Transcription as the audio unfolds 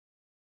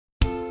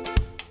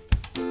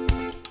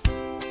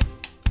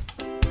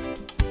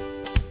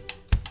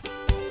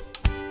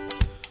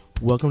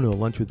Welcome to A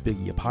Lunch with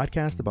Biggie, a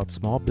podcast about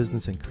small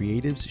business and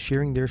creatives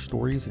sharing their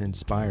stories and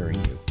inspiring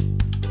you.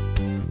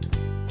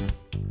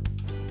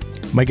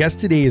 My guest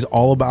today is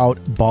all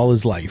about Ball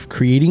is Life,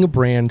 creating a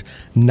brand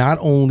not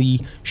only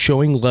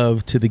showing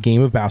love to the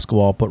game of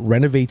basketball, but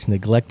renovates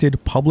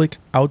neglected public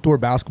outdoor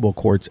basketball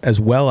courts, as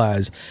well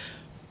as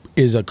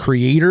is a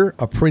creator,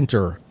 a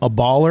printer, a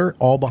baller,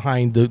 all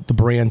behind the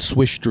brand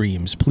Swish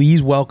Dreams.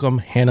 Please welcome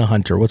Hannah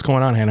Hunter. What's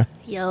going on, Hannah?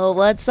 Yo,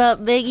 what's up,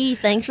 Biggie?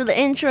 Thanks for the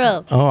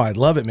intro. Oh, I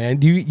love it, man.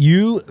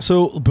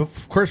 So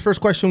of course,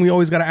 first question we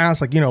always got to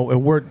ask,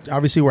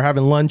 we're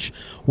having lunch.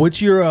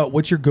 What's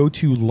your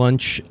go-to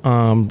lunch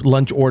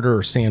order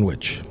or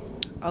sandwich?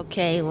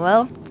 Okay,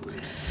 well,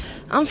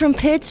 I'm from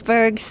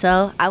Pittsburgh,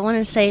 so I want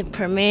to say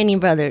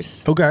Permane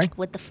Brothers. Okay.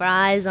 With the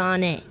fries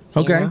on it.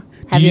 Okay.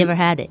 Have you ever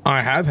had it?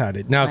 I have had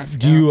it. Now, Let's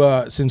do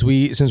you since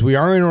we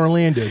are in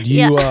Orlando,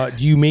 do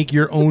you make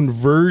your own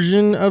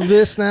version of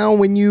this now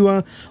when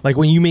you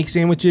when you make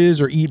sandwiches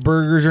or eat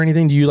burgers or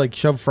anything? Do you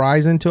shove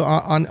fries onto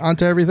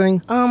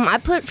everything? I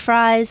put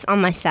fries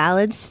on my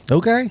salads.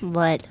 Okay.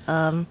 But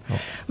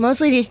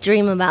mostly just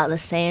dream about the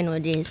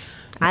sandwiches.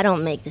 I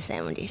don't make the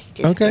sandwiches.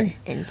 Just okay.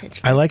 In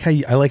Pittsburgh. I like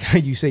how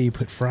you say you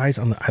put fries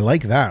on the. I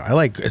like that.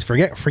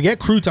 Forget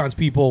croutons,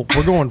 people.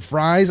 We're going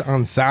fries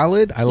on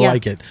salad. I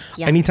like it.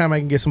 Yeah. Anytime I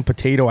can get some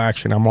potato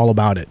action, I'm all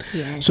about it.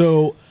 Yes.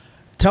 So,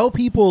 tell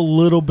people a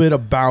little bit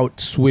about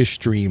Swish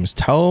Dreams.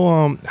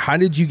 Tell how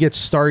did you get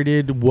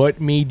started?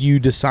 What made you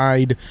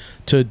decide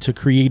to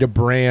create a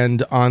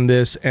brand on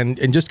this,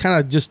 and just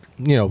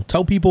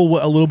tell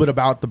people a little bit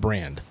about the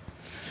brand.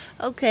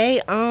 Okay,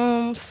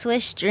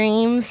 Swish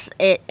Dreams,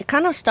 it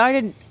kind of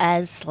started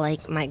as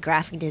my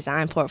graphic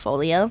design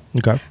portfolio.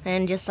 Okay.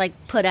 And just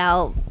put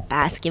out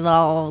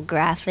basketball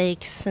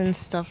graphics and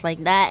stuff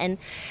like that. And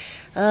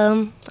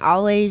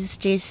always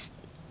just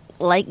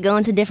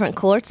going to different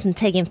courts and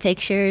taking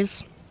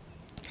pictures.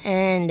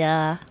 And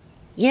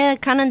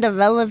it kind of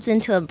developed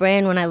into a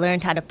brand when I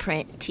learned how to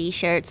print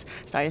t-shirts,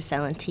 started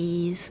selling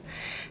tees.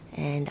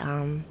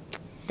 And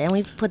then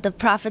we put the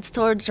profits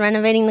towards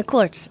renovating the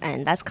courts,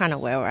 and that's kind of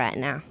where we're at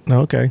now.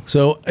 Okay.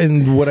 So,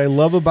 and what I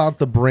love about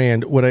the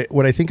brand, what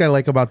I think I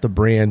like about the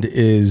brand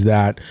is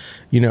that,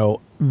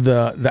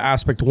 the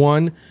aspect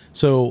one.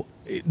 So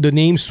the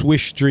name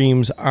Swish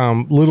Dreams,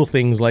 little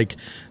things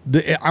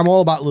I'm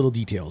all about little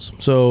details.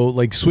 So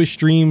Swish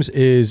Dreams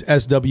is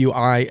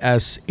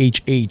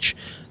SWISHH.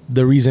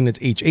 The reason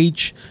it's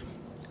HH.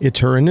 It's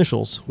her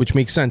initials, which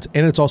makes sense,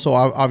 and it's also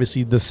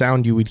obviously the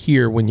sound you would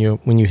hear when you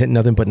hit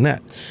nothing but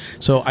net.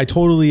 So I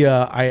totally,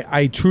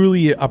 I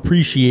truly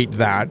appreciate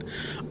that.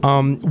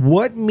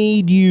 What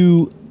made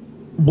you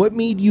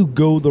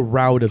go the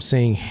route of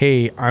saying,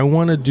 "Hey, I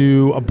want to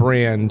do a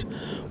brand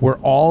where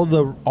all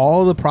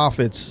the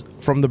profits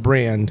from the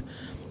brand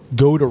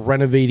go to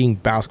renovating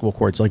basketball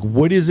courts"?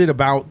 What is it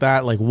about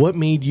that? What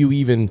made you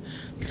even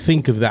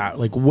think of that?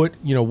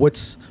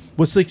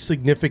 What's the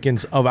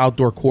significance of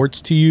outdoor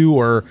courts to you,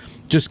 or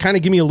just kind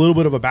of give me a little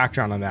bit of a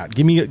background on that?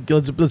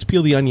 Let's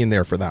peel the onion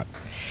there for that.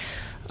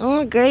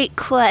 Oh, great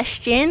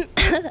question.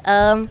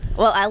 Well,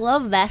 I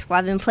love basketball.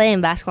 I've been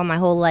playing basketball my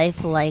whole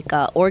life,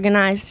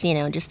 organized,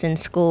 just in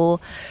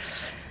school.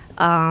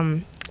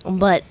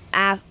 But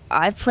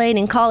I played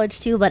in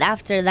college too, but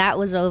after that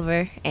was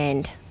over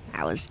and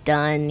I was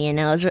done, it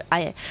was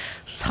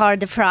hard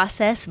to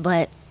process,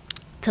 but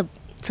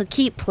to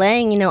keep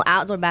playing,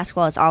 outdoor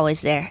basketball is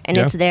always there. And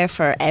it's there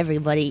for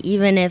everybody,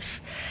 even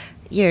if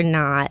you're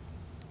not,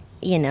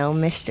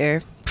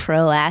 Mr.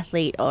 Pro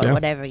athlete or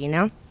whatever,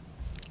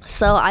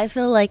 So I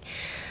feel like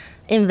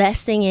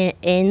investing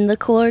in the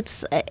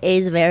courts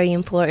is very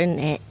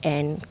important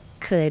and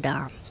could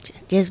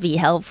just be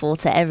helpful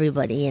to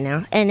everybody,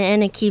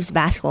 And it keeps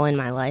basketball in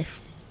my life.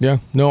 Yeah,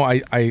 no,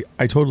 I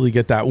totally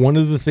get that. One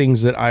of the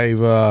things that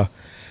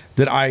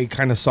that I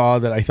kind of saw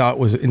that I thought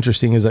was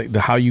interesting is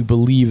how you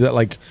believe that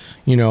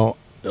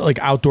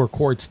outdoor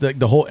courts,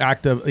 the whole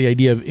the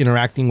idea of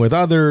interacting with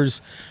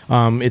others,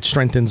 it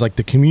strengthens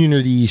the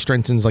community,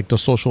 strengthens the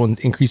social and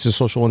increases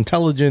social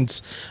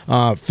intelligence,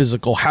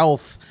 physical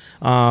health.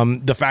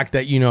 The fact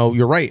that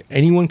you're right,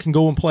 anyone can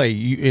go and play.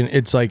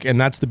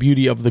 And that's the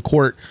beauty of the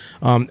court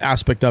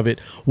aspect of it.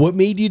 What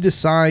made you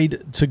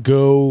decide to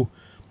go?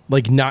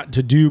 Become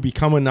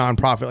a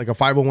nonprofit, a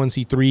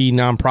 501c3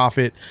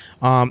 nonprofit,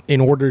 in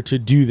order to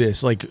do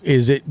this?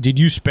 Did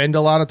you spend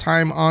a lot of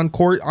time on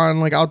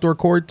outdoor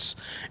courts,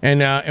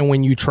 and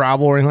when you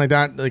travel or anything like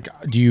that,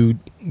 do you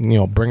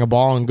bring a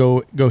ball and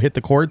go hit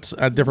the courts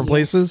at different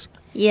places?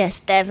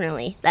 Yes,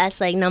 definitely.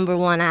 That's number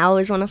one. I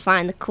always want to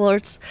find the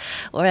courts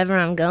wherever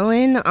I'm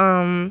going.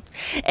 And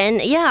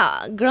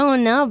yeah,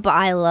 growing up,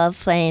 I love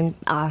playing,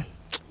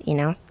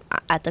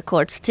 at the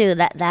courts too.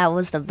 That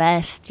was the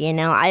best,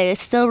 I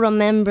still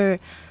remember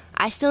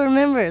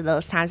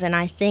those times, and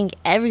I think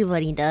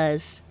everybody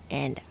does,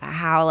 and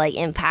how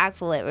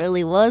impactful it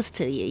really was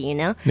to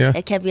you. Yeah.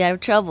 It kept you out of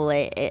trouble.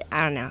 It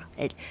I don't know,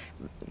 it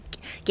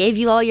gave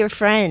you all your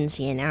friends.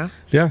 Yeah.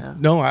 So.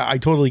 No, I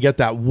totally get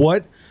that.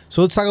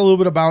 So let's talk a little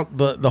bit about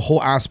the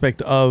whole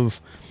aspect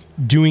of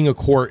doing a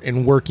court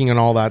and working on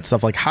all that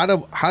stuff, like how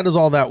does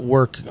all that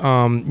work,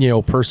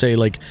 per se?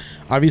 Like,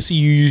 obviously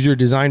you use your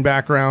design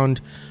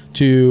background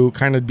to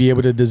kind of be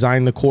able to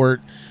design the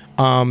court.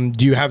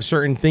 Do you have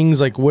certain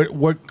things, like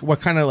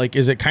what kind of, like,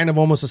 is it kind of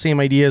almost the same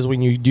idea as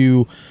when you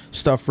do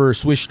stuff for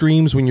Swish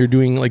Streams, when you're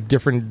doing like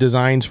different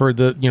designs for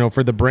the,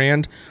 for the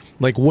brand?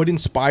 Like, what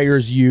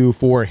inspires you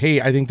for,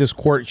 hey, I think this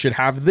court should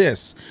have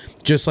this,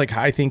 just like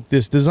I think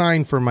this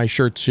design for my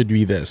shirts should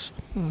be this?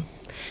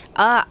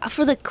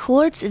 For the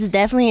courts, it's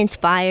definitely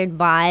inspired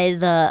by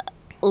the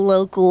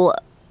local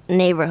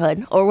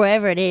neighborhood or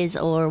wherever it is,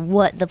 or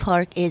what the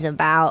park is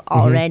about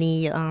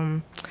already.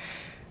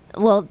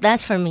 Well,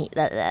 that's for me.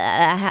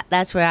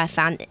 That's where I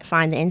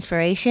find the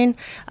inspiration.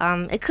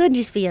 It could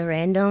just be a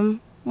random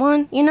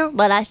one,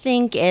 but I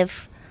think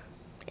if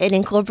it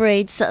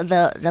incorporates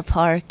the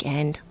park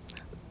and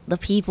the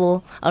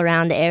people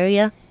around the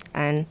area,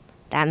 and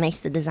that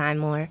makes the design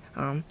more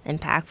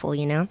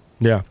impactful,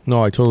 Yeah,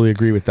 no, I totally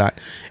agree with that.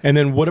 And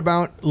then what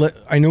about,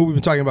 I know we've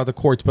been talking about the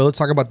courts, but let's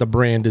talk about the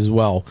brand as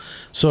well.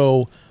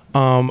 So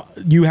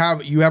you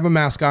have a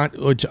mascot,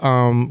 which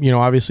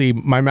obviously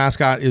my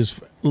mascot is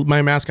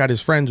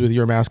friends with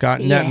your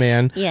mascot, Yes,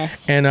 Netman.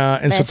 yes. And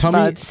so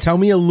Best tell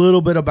me a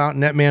little bit about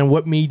Netman.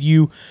 What made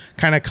you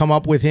kind of come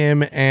up with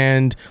him,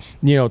 and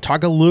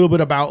talk a little bit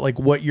about like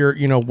what you're,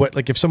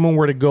 like if someone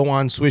were to go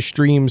on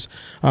SwishStreams,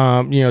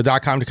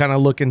 .com to kind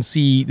of look and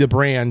see the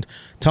brand.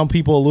 Tell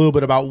people a little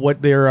bit about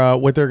what they're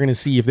going to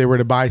see if they were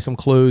to buy some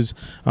clothes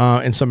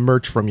and some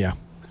merch from you.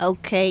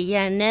 Okay,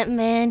 yeah,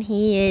 Netman,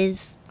 he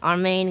is our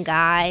main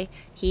guy.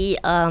 He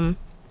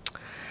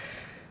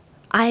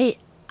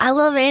I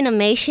love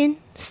animation,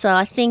 so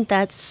I think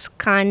that's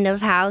kind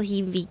of how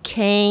he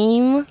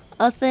became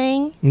a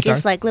thing. Okay.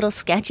 Just like little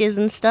sketches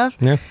and stuff.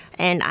 Yeah.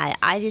 And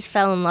I just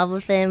fell in love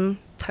with him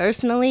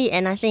personally,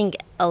 and I think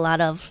a lot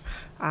of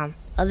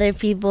other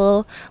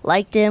people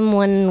liked him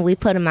when we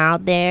put him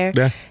out there.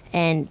 Yeah.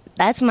 And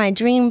that's my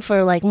dream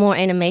for like more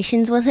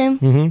animations with him.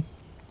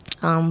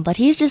 Mm-hmm. But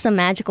he's just a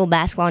magical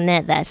basketball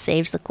net that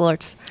saves the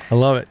courts. I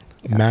love it.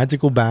 Yeah.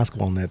 Magical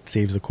basketball net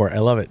saves the court. I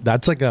love it.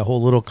 That's like a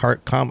whole little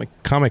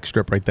comic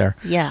strip right there.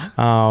 Yeah.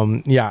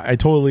 I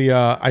totally.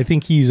 I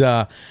think he's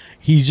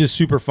just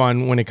super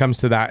fun when it comes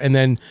to that. And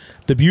then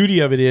the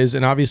beauty of it is,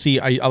 and obviously,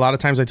 a lot of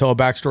times I tell a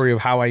backstory of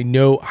how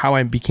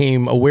I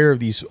became aware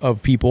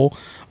of people.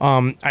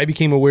 I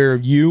became aware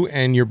of you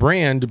and your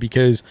brand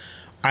because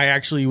I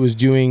actually was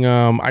doing.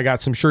 I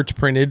got some shirts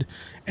printed.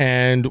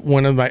 And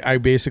I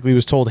basically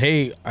was told,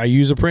 hey, I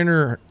use a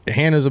printer.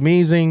 Hannah's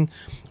amazing.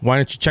 Why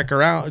don't you check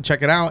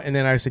it out? And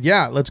then I said,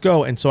 yeah, let's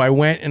go. And so I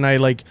went and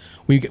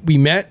we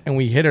met and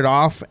we hit it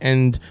off,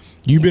 and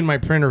you've been my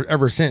printer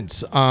ever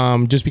since.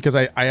 Just because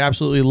I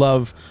absolutely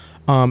love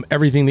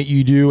everything that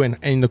you do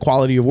and the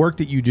quality of work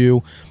that you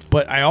do.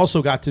 But I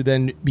also got to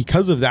then,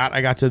 because of that,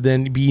 I got to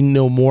then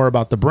know more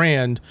about the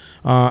brand.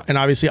 And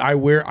obviously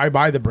I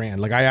buy the brand.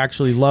 Like, I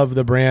actually love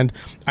the brand.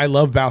 I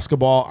love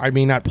basketball. I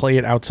may not play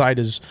it outside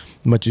as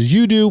much as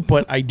you do,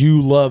 but I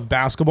do love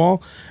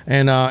basketball.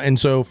 And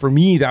so for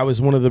me, that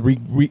was one of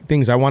the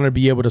things I wanted to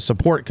be able to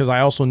support, because I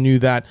also knew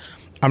that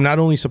I'm not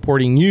only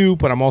supporting you,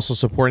 but I'm also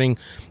supporting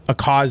a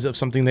cause of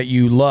something that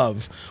you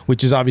love,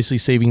 which is obviously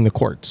saving the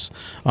courts,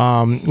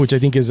 which I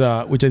think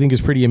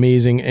is pretty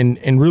amazing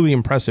and really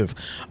impressive.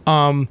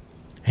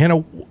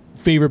 Hannah,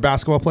 favorite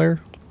basketball player?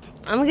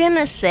 I'm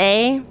gonna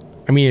say,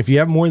 I mean, if you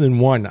have more than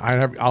one,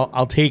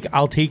 I'll take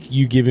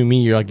you giving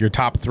me your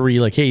top three.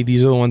 Like, hey,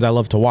 these are the ones I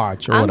love to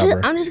watch, or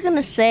whatever. I'm just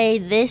gonna say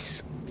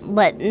this,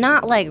 but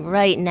not like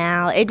right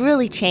now. It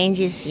really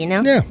changes,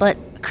 Yeah. But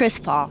Chris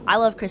Paul. I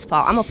love Chris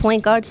Paul. I'm a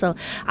point guard, so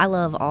I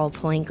love all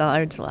point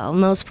guards. Well,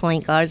 most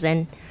point guards.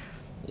 And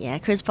yeah,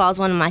 Chris Paul's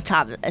one of my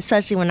top,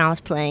 especially when I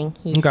was playing.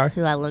 He's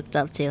who I looked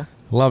up to.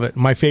 Love it.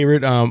 My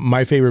favorite.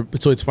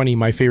 So it's funny.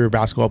 My favorite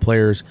basketball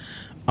players.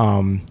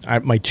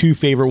 My two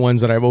favorite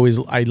ones that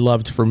I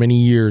loved for many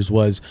years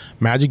was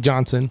Magic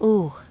Johnson.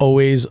 Ooh.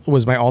 Always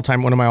was one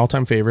of my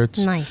all-time favorites.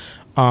 Nice.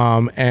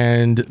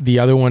 And the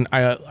other one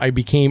I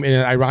became,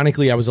 and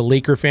ironically, I was a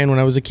Laker fan when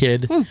I was a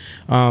kid,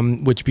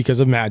 which because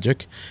of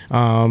Magic.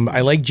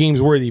 I like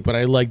James Worthy, but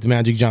I liked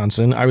Magic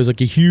Johnson. I was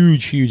like a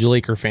huge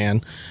Laker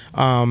fan.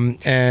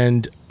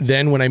 And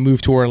then when I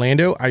moved to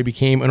Orlando, I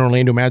became an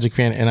Orlando Magic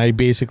fan, and I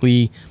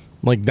basically,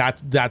 like,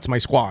 that's my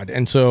squad.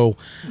 And so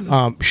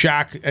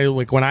Shaq,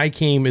 like, when I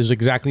came is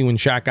exactly when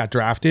Shaq got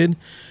drafted.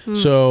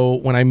 So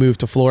when I moved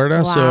to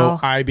Florida, Wow. so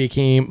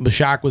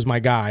Shaq was my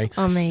guy.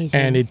 Amazing.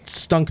 And it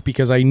stunk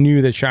because I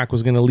knew that Shaq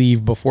was going to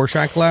leave before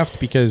Shaq left,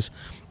 because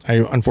I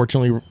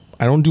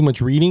don't do much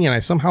reading, and I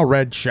somehow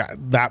read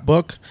that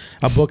book,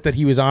 a book that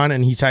he was on,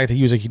 and he said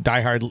he was a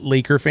diehard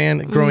Laker fan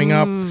growing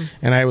up,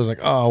 and I was like,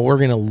 oh, we're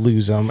gonna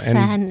lose him.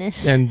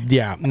 Sadness.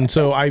 And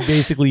so I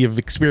basically have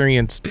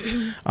experienced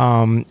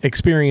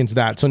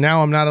that. So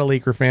now I'm not a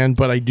Laker fan,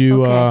 but I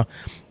do a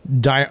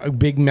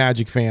big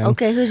Magic fan.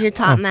 Okay, who's your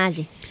top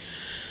Magic?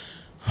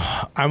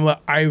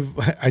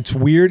 It's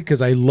weird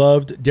because I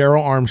loved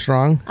Daryl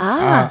Armstrong.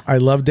 I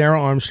loved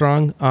Daryl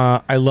Armstrong.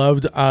 I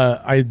loved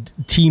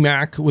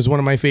T-Mac was one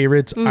of my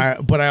favorites.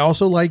 But I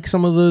also like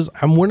some of those.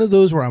 I'm one of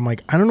those where I'm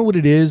like, I don't know what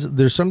it is.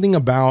 There's something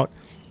about,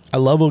 I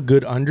love a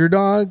good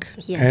underdog.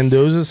 Yes. And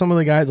those are some of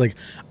the guys, like,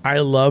 I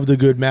loved a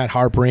good Matt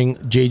Harpring,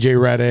 JJ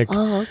Redick.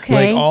 Oh,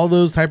 okay. Like all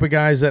those type of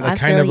guys that are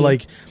kind of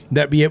like,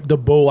 that be the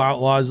Bo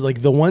Outlaws,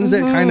 like the ones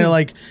that kind of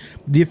like,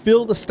 they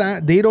fill the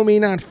stat. They may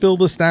not fill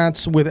the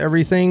stats with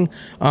everything.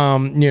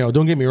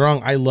 Don't get me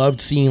wrong. I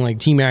loved seeing like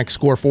T-Mac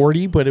score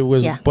 40, but it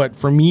was, but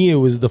for me, it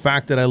was the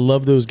fact that I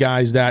love those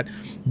guys that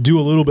do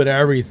a little bit of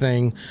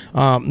everything.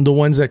 The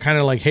ones that kind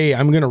of like, hey,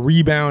 I'm gonna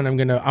rebound. I'm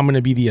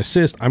gonna be the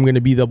assist. I'm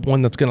gonna be the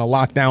one that's gonna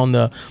lock down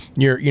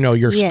your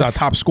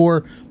top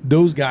scorer.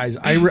 Those guys,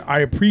 I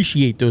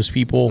appreciate those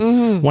people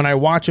when I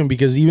watch them,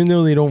 because even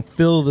though they don't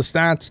fill the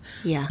stats,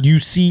 you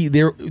see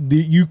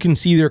you can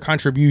see their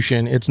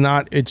contribution. It's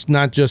not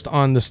just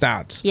on the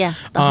stats. Yeah.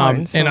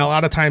 And a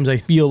lot of times I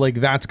feel like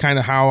that's kind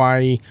of how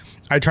I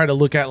try to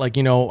look at, like,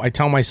 I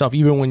tell myself,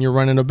 even when you're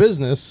running a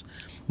business,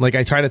 like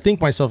I try to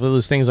think myself of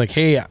those things like,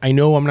 hey, I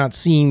know I'm not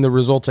seeing the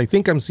results I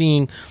think I'm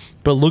seeing,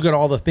 but look at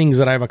all the things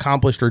that I've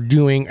accomplished or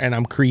doing and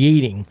I'm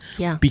creating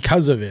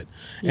because of it.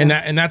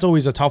 Yeah. And that's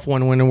always a tough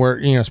one when we're,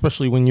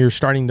 especially when you're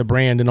starting the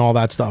brand and all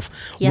that stuff.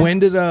 Yeah. When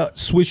did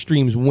Swish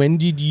Streams, when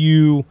did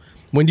you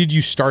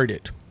start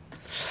it?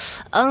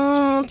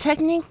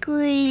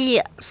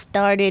 Technically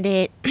started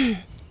it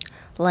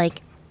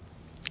like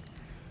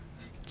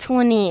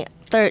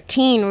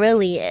 2013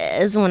 really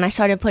is when I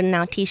started putting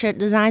out t-shirt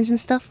designs and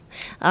stuff.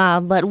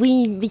 But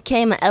we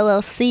became an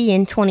LLC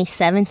in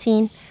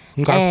 2017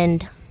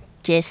 and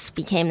just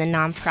became the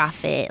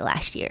nonprofit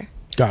last year.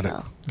 Got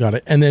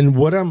it. And then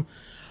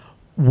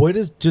what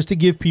is, just to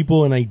give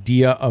people an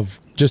idea of,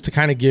 just to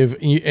kind of give,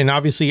 and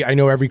obviously I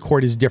know every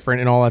court is different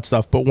and all that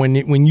stuff, but when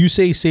you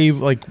say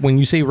when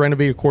you say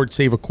renovate a court,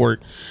 save a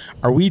court,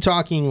 are we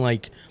talking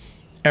like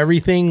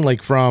everything,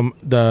 like from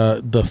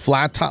the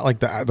flat top, like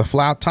the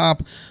flat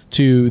top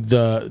to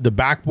the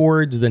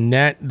backboards, the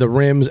net, the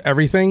rims,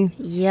 everything?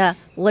 Yeah,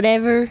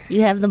 whatever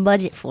you have the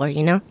budget for,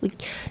 we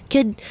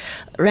could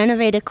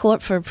renovate a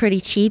court for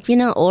pretty cheap,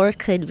 or it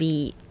could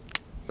be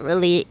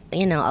really,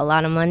 a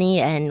lot of money,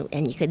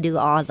 and you could do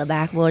all the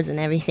backboards and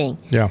everything.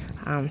 Yeah.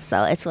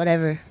 So it's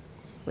whatever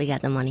we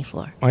got the money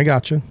for. I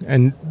got you.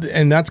 And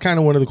that's kind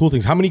of one of the cool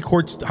things. How many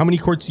courts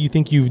do you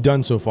think you've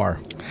done so far?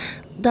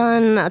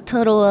 Done a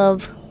total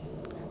of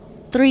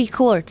 3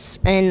 courts,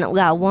 and we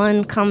got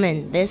one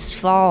coming this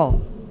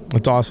fall.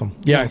 That's awesome.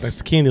 Yeah, yes.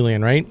 That's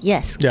Candyland, right?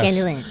 Yes,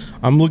 Candyland.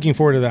 I'm looking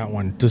forward to that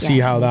one to see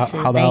how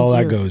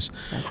that goes.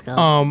 Let's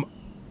go.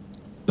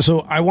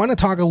 So I want to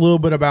talk a little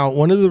bit about,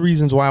 one of the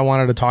reasons why I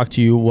wanted to talk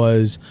to you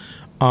was,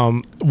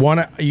 I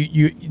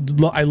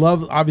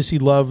obviously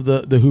love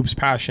the hoops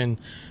passion,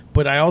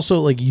 but I also,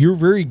 like, you're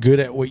very good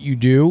at what you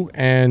do,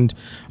 and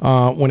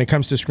when it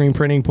comes to screen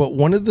printing. But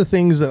one of the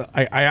things that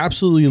I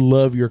absolutely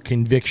love, your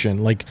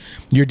conviction, like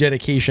your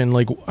dedication.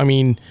 Like, I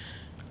mean,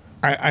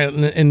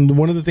 and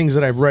one of the things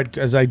that I've read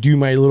as I do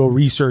my little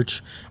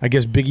research, I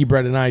guess Biggie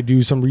Bread and I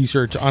do some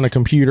research on a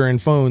computer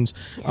and phones.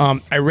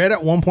 Yes. I read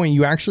at one point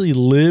you actually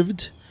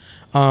lived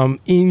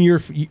in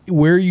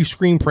where you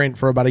screen print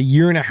for about 1.5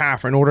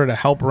 years in order to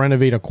help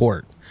renovate a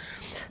court.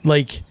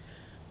 Like,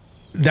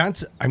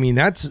 there's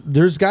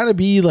got to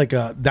be like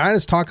that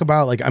is talk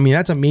about, like, I mean,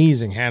 that's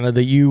amazing, Hannah,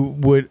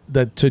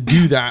 that to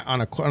do that on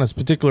a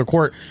particular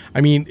court.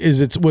 I mean,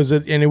 was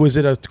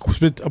it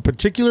a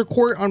particular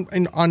court on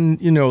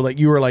like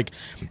you were like,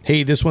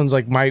 hey, this one's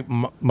like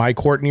my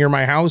court near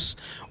my house,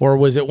 or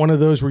was it one of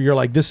those where you're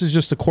like, this is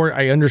just a court,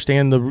 I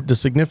understand the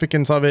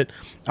significance of it,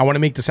 I want to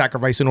make the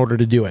sacrifice in order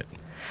to do it?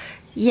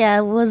 Yeah,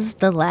 it was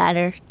the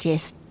latter.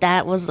 Just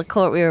that was the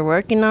court we were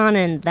working on,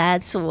 and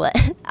that's what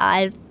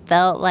I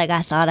felt like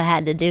I thought I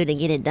had to do to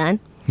get it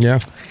done. Yeah.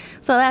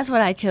 So that's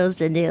what I chose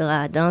to do.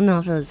 I don't know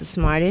if it was the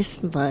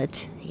smartest,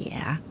 but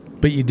yeah.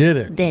 But you did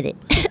it. Did it.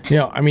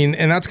 Yeah, I mean,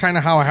 and that's kind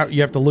of how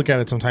you have to look at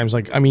it sometimes.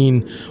 Like, I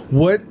mean,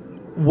 what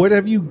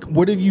have you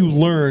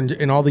learned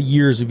in all the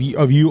years of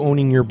you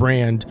owning your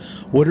brand?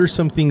 What are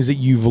some things that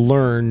you've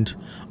learned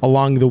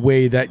along the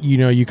way that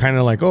you kind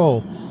of like,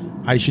 oh,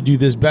 I should do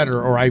this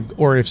better,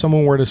 or if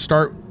someone were to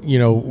start,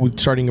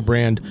 starting a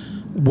brand,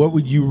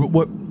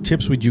 what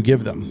tips would you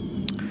give them?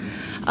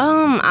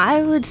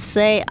 I would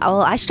say,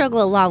 I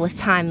struggle a lot with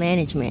time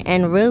management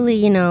and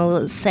really,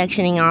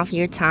 sectioning off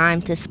your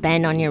time to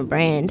spend on your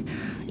brand.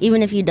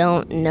 Even if you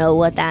don't know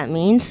what that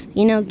means,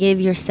 give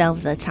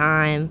yourself the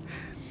time,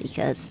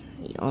 because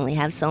you only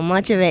have so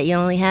much of it. You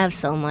only have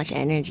so much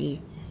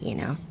energy,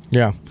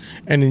 Yeah.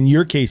 And in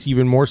your case,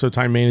 even more so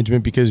time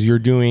management, because you're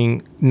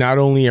doing, not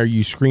only are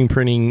you screen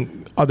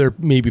printing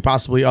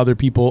possibly other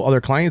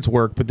clients'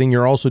 work, but then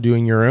you're also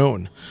doing your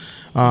own.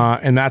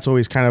 And that's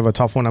always kind of a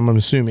tough one, I'm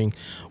assuming.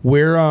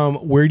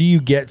 Where do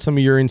you get some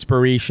of your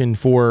inspiration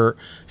for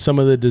some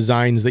of the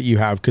designs that you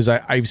have? Because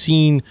I've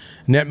seen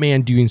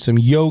Netman doing some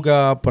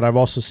yoga, but I've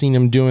also seen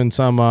him doing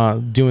some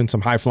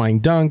high flying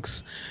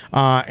dunks,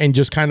 and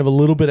just kind of a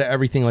little bit of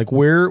everything. Like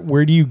where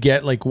do you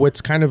get, like,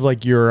 what's kind of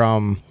like your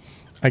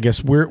I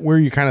guess where are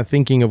you kind of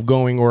thinking of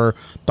going, or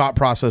thought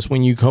process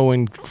when you go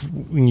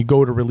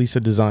to release a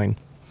design?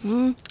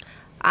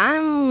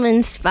 I'm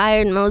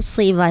inspired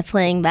mostly by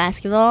playing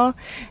basketball,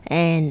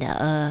 and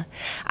I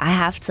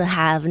have to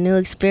have new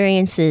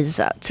experiences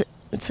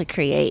to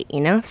create,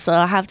 So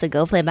I have to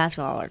go play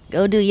basketball or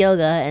go do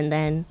yoga, and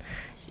then,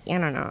 I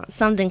don't know,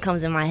 something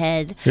comes in my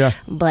head. Yeah.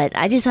 But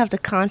I just have to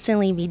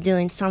constantly be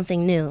doing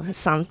something new,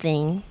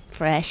 something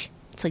fresh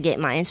to get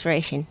my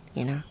inspiration,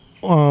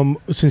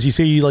 Since you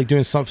say you like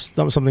doing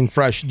something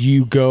fresh,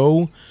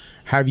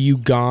 have you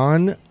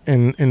gone,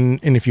 and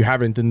if you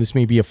haven't, then this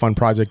may be a fun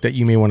project that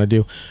you may want to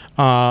do,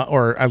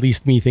 or at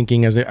least me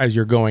thinking as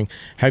you're going,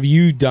 have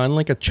you done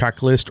like a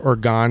checklist or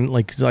gone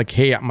like,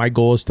 hey, my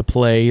goal is to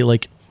play,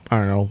 like, I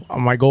don't know,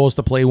 my goal is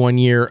to play 1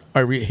 year,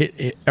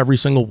 hit every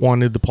single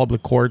one of the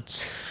public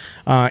courts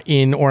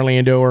in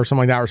Orlando or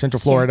something like that, or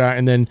Central Florida,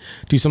 and then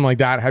do something like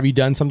that? Have you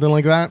done something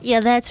like that? Yeah,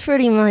 that's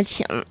pretty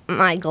much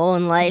my goal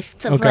in life,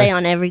 to play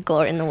on every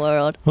court in the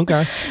world.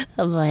 Okay.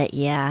 But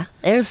yeah,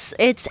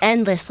 it's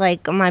endless.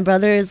 Like, my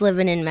brother is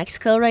living in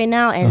Mexico right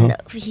now, and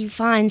he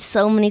finds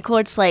so many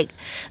courts. Like,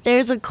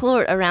 there's a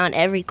court around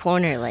every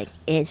corner. Like,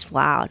 it's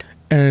wild.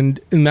 And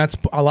that's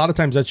a lot of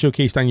times that's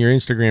showcased on your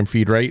Instagram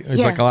feed, right? It's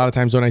like a lot of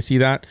times when I see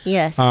that,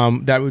 yes,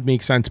 that would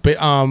make sense. But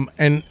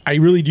and I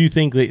really do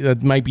think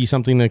that might be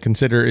something to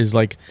consider, is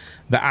like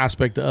the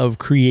aspect of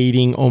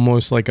creating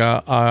almost like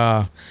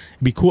it'd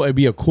be cool. It'd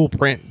be a cool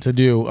print to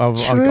do of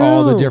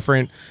all the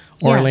different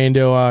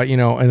Orlando,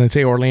 and then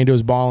say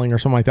Orlando's balling or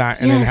something like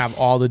that, and then have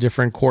all the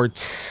different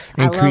courts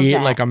and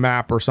create like a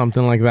map or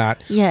something like that.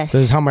 Yes,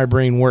 this is how my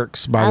brain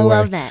works, by the way. I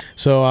love that.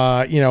 So,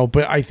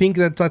 but I think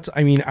that's.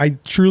 I mean, I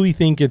truly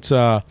think it's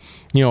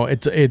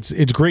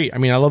it's great. I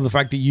mean, I love the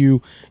fact that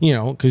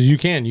because you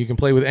can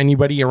play with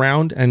anybody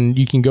around, and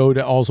you can go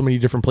to so many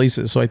different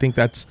places. So I think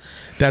that's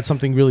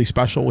something really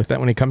special with that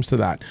when it comes to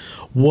that.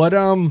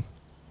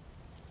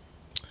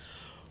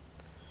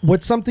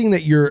 What's something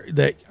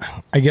that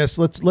I guess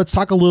let's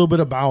talk a little bit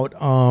about,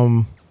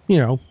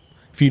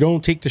 if you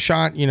don't take the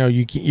shot,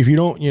 if you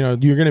don't,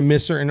 you're going to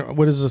miss certain,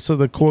 what is this? So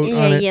the quote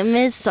on it? You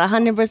miss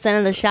 100%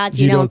 of the shots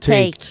you don't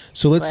take.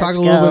 So let's talk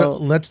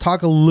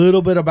a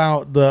little bit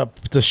about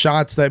the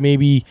shots that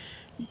maybe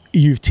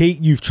you've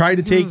tried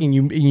to take and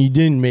you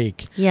didn't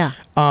make. Yeah.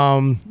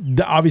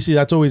 Obviously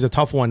that's always a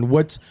tough one.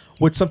 What's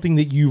something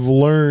that you've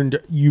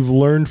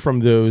learned from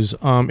those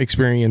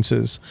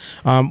experiences?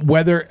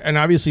 Whether, and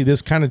obviously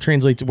this kind of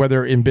translates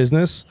whether in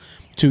business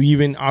to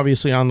even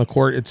obviously on the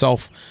court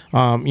itself,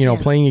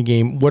 playing a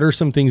game. What are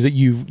some things that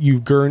you've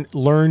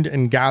learned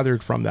and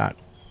gathered from that?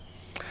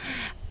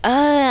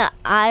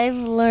 I've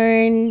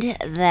learned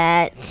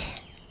that,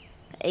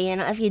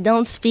 if you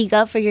don't speak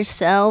up for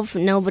yourself,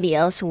 nobody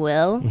else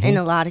will, in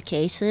a lot of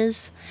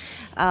cases.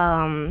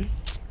 Really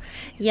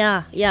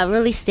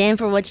stand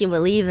for what you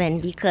believe in,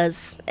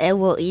 because it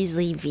will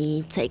easily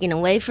be taken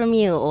away from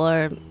you,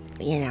 or,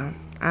 I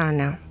don't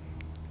know.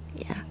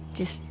 Yeah,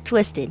 just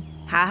twisted.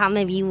 How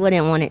maybe you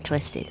wouldn't want it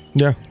twisted.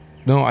 Yeah.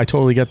 No, I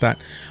totally get that.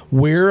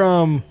 What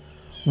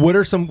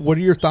are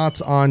your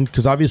thoughts on,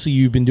 because obviously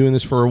you've been doing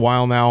this for a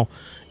while now.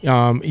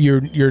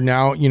 You're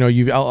now,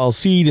 you've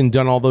LLC'd and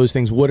done all those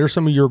things. What are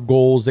some of your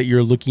goals that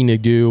you're looking to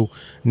do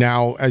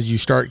now as you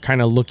start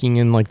kind of looking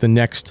in like the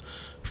next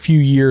few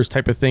years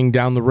type of thing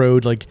down the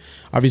road? Like,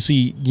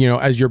 obviously,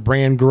 as your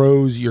brand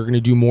grows, you're going to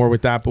do more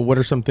with that. But what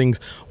are some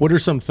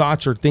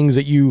thoughts or things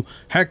that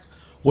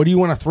what do you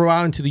want to throw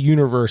out into the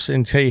universe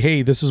and say,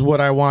 hey, this is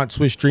what I want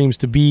Swish Dreams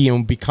to be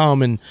and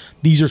become, and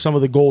these are some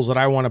of the goals that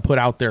I want to put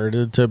out there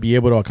to be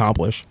able to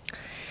accomplish?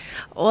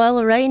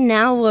 Well, right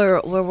now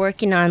we're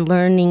working on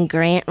learning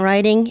grant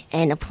writing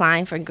and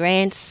applying for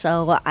grants.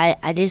 So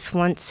I just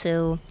want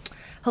to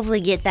hopefully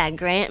get that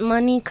grant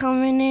money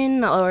coming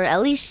in, or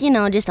at least,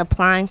 just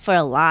applying for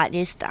a lot,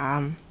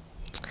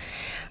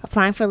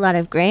 applying for a lot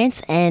of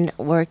grants and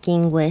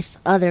working with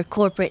other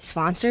corporate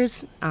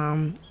sponsors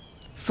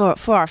for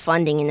our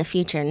funding in the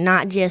future,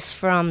 not just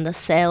from the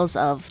sales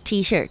of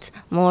T-shirts,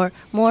 more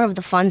of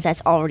the funds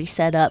that's already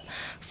set up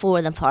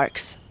for the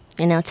parks,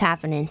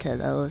 tapping into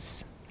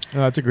those. Oh,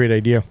 that's a great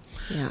idea.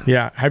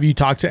 Yeah. Have you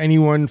talked to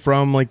anyone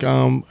from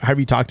have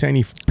you talked to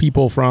any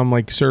people from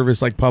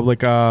service,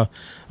 public,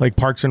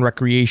 parks and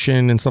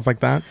recreation and stuff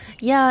like that?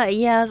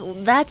 Yeah.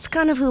 That's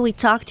kind of who we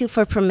talked to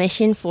for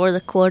permission for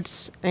the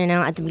courts,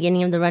 at the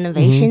beginning of the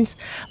renovations.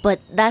 But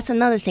that's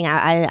another thing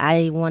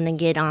I want to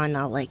get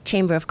on,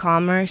 Chamber of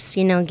Commerce,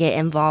 get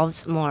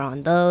involved more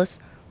on those,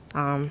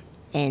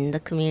 in the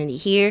community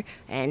here,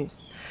 and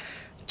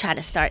try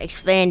to start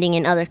expanding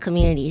in other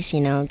communities,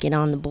 get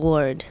on the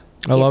board.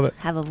 I love it.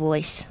 Have a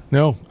voice.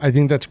 No, I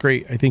think that's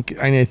great. I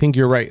think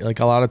you're right.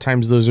 A lot of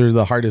times those are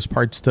the hardest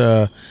parts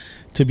to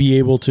to be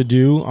able to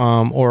do,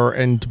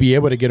 and to be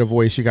able to get a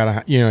voice, you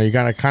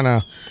gotta kind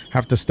of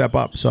have to step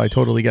up. So I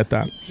totally get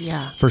that.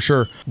 Yeah. For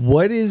sure.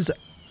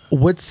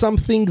 What's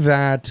something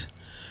that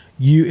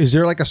is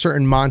there like a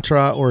certain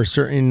mantra or a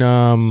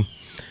certain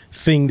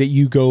thing that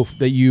you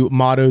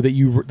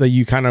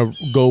kind of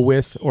go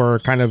with or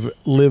kind of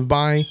live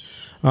by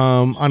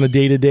on a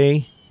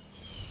day-to-day?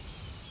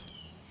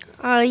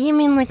 You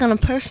mean like on a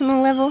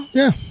personal level?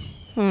 Yeah.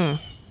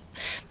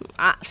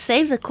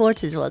 Save the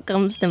courts is what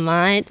comes to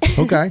mind.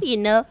 Okay.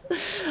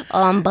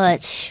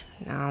 But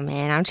no,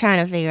 man, I'm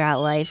trying to figure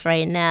out life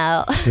right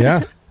now.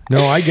 Yeah.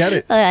 No, I get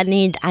it. I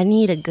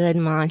need a good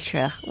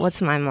mantra.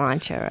 What's my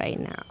mantra right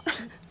now?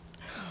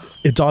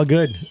 It's all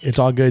good. It's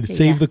all good. Yeah.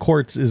 Save the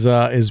courts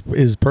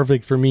is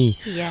perfect for me.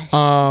 Yes.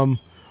 All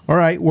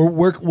right.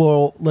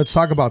 Well, let's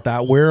talk about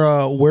that.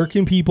 Where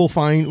can people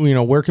find?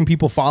 Where can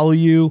people follow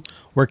you?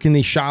 Where can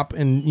they shop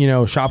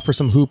and shop for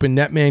some hoop and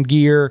netman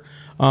gear?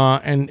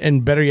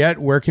 And better yet,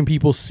 where can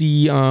people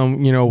see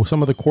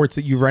some of the courts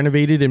that you've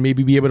renovated and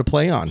maybe be able to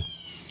play on?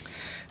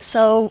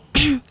 So,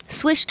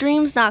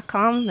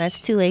 SwishDreams.com. That's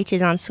 2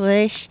 H's on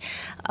Swish.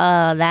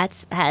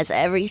 That has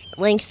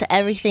links to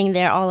everything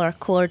there. All our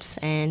courts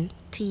and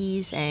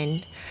tees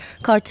and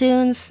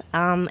cartoons,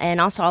 and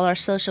also all our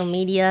social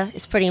media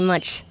is pretty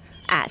much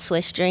at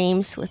Swish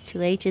Dreams with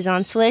 2 H's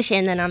on Swish,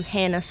 and then I'm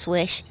Hannah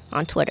Swish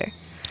on Twitter.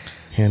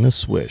 Hannah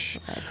Swish.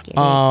 Let's get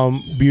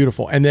it.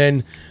 Beautiful. And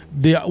then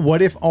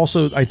what if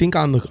also, I think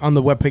on the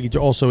webpage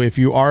also, if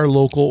you are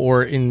local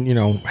or in,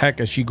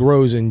 heck, as she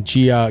grows and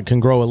she can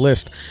grow a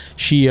list,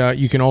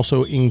 you can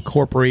also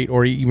incorporate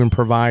or even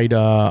provide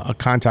a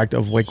contact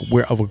of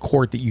of a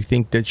court that you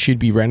think that should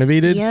be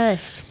renovated.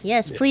 Yes.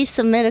 Please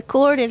submit a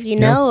court if you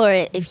know,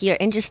 or if you're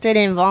interested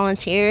in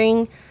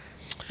volunteering.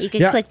 You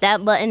can click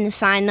that button to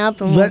sign up.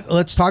 And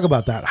let's talk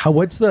about that.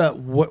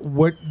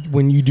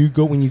 When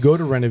you go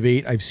to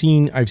renovate? I've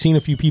seen a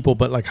few people,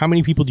 but like how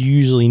many people do you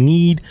usually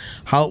need?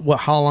 How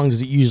long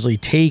does it usually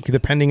take,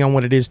 depending on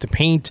what it is to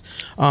paint?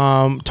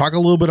 Talk a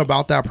little bit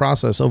about that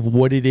process of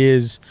what it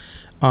is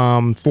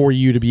for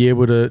you to be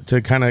able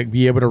to kind of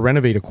be able to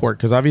renovate a court,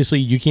 because obviously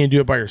you can't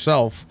do it by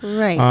yourself.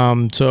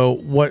 Right. So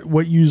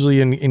what usually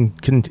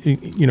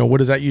what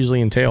does that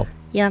usually entail?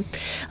 Yeah,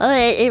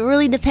 it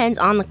really depends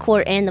on the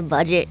court and the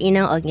budget,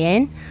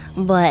 again,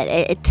 but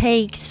it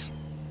takes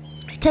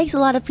a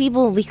lot of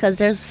people, because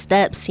there's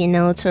steps, to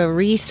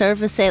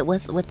resurface it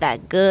with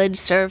that good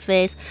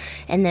surface,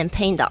 and then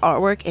paint the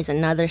artwork is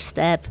another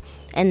step,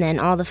 and then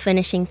all the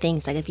finishing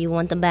things, like if you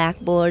want the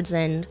backboards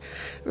and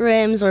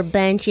rims or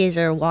benches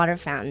or water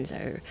fountains,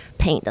 or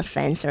paint the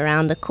fence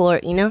around the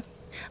court,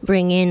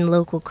 bring in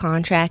local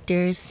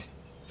contractors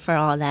for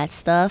all that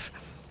stuff.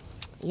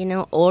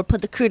 Or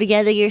put the crew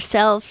together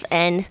yourself,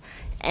 and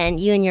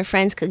you and your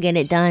friends could get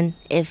it done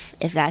if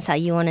that's how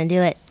you want to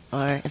do it,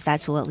 or if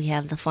that's what we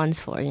have the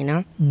funds for,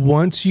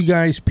 Once you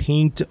guys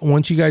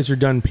are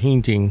done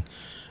painting,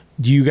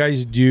 do you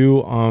guys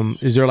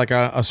is there like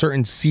a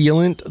certain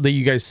sealant that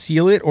you guys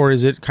seal it, or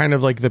is it kind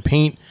of like the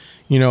paint,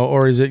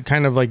 or is it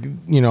kind of like,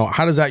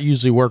 how does that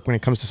usually work when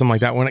it comes to something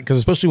like that? Because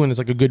especially when it's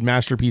like a good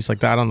masterpiece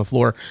like that on the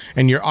floor,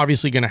 and you're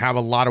obviously going to have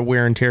a lot of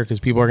wear and tear because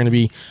people are going to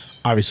be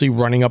obviously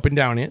running up and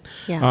down it,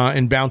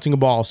 and bouncing a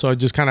ball. So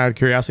just kind of out of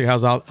curiosity,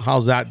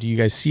 how's that? Do you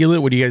guys seal it?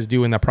 What do you guys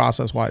do in that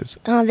process wise?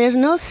 There's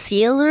no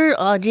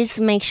sealer. Just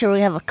make sure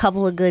we have a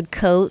couple of good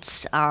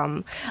coats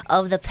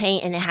of the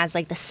paint, and it has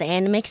like the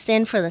sand mixed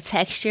in for the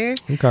texture.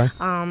 Okay.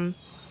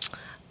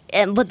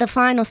 But the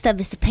final step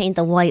is to paint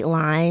the white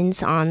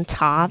lines on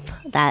top.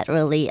 That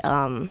really,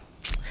 I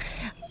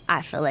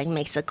feel like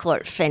makes the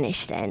court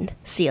finished and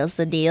seals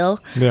the deal.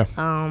 Yeah.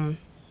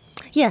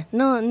 Yeah,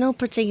 no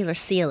particular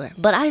sealer.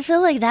 But I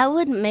feel like that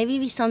would maybe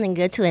be something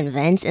good to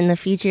invent in the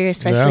future,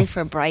 especially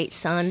for bright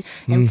sun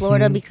in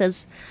Florida,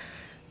 because,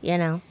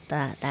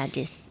 that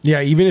just...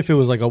 Yeah, even if it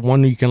was like a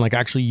one you can like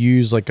actually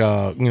use like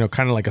a,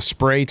 kind of like a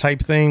spray type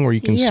thing where you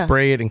can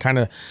spray it and kind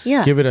of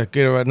give it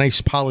a nice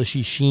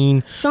polishy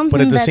sheen, something but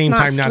at the that's same not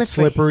time not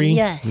slippery.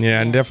 Yes. Yeah,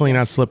 and definitely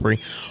not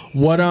slippery.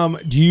 What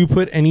do you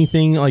put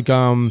anything like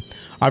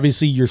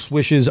obviously your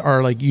swishes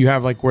are like, you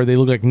have like where they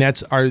look like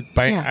nets, are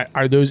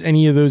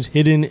any of those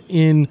hidden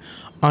in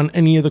on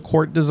any of the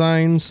court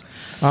designs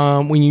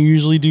when you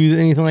usually do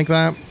anything like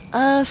that?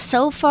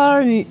 So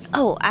far,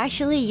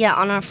 actually, yeah,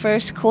 on our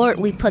first court,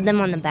 we put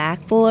them on the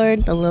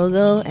backboard, the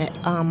logo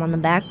on the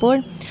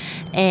backboard,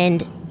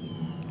 and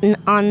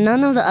on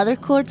none of the other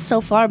courts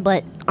so far,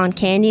 but on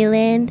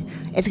Candyland,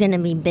 it's going to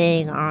be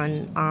big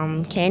on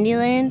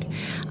Candyland.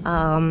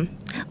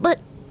 But,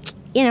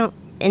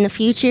 in the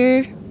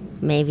future,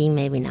 maybe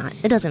not.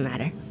 It doesn't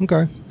matter.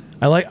 Okay.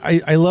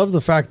 I love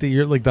the fact that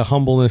you're like the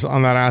humbleness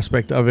on that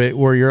aspect of it,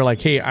 where you're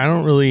like, hey, I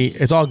don't really,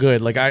 it's all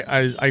good. Like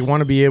I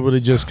want to be able to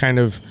just kind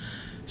of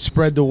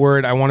spread the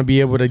word. I want to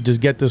be able to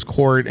just get this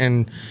court,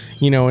 and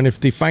and if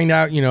they find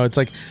out, it's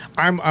like,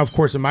 I'm, of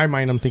course, in my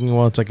mind, I'm thinking,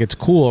 well, it's like, it's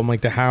cool. I'm like,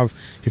 to have,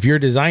 if you're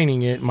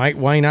designing it,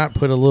 why not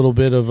put a little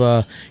bit of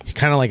a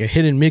kind of like a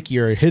hidden Mickey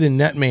or a hidden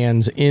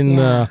Netman's in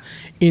the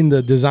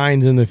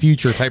designs in the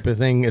future type of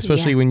thing,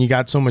 especially when you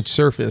got so much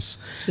surface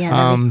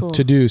cool.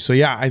 to do. So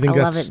yeah, I think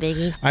love it,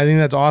 Biggie. I think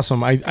that's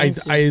awesome.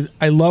 I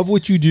love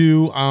what you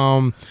do.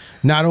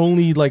 Not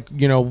only like,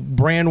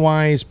 brand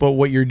wise, but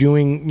what you're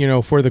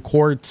doing, for the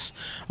courts,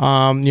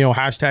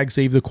 hashtag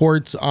save the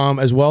courts,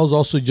 as well as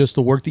also just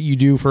the work that you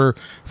do for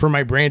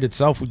my brand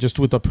itself, just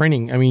with the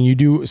printing. I mean, you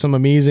do some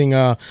amazing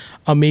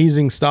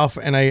stuff,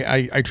 and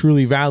I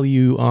truly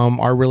value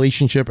our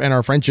relationship and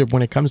our friendship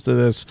when it comes to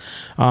this.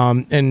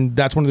 And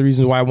that's one of the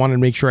reasons why I wanted to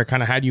make sure I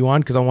kind of had you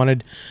on, because I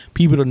wanted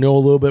people to know a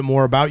little bit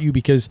more about you,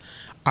 because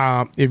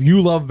if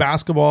you love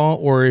basketball,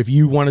 or if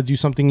you want to do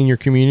something in your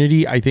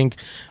community, I think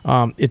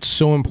it's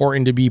so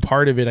important to be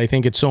part of it. I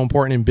think it's so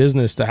important in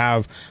business to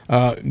have,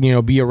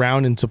 be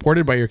around and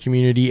supported by your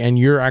community, and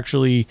you're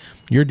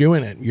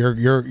doing it.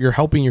 You're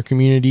helping your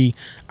community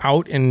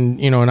out, and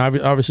and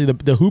obviously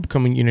the hoop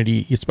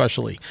community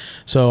especially.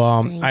 So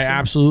I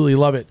absolutely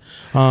love it.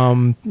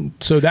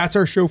 So that's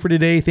our show for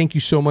today. Thank you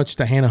so much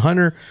to Hannah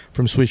Hunter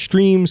from Swish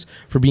Dreams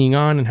for being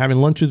on and having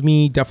lunch with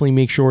me. Definitely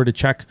make sure to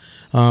check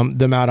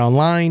them out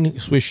online,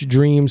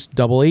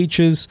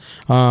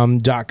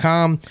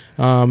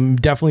 SwishDreams.com.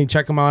 Definitely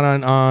check them out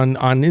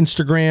on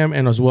Instagram,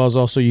 and as well as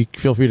also you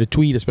feel free to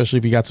tweet, especially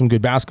if you got some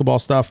good basketball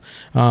stuff.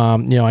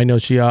 I know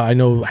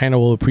Hannah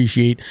will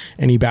appreciate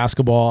any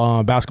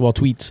basketball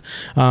tweets.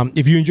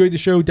 If you enjoyed the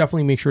show,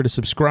 definitely make sure to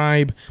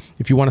subscribe.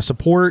 If you want to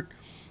support,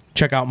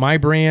 check out my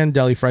brand,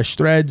 Deli Fresh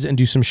Threads, and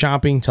do some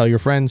shopping. Tell your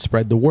friends,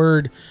 spread the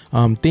word.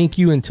 Thank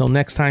you. Until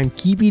next time,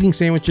 keep eating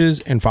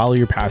sandwiches and follow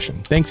your passion.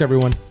 Thanks,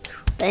 everyone.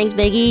 Thanks,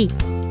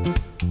 Biggie.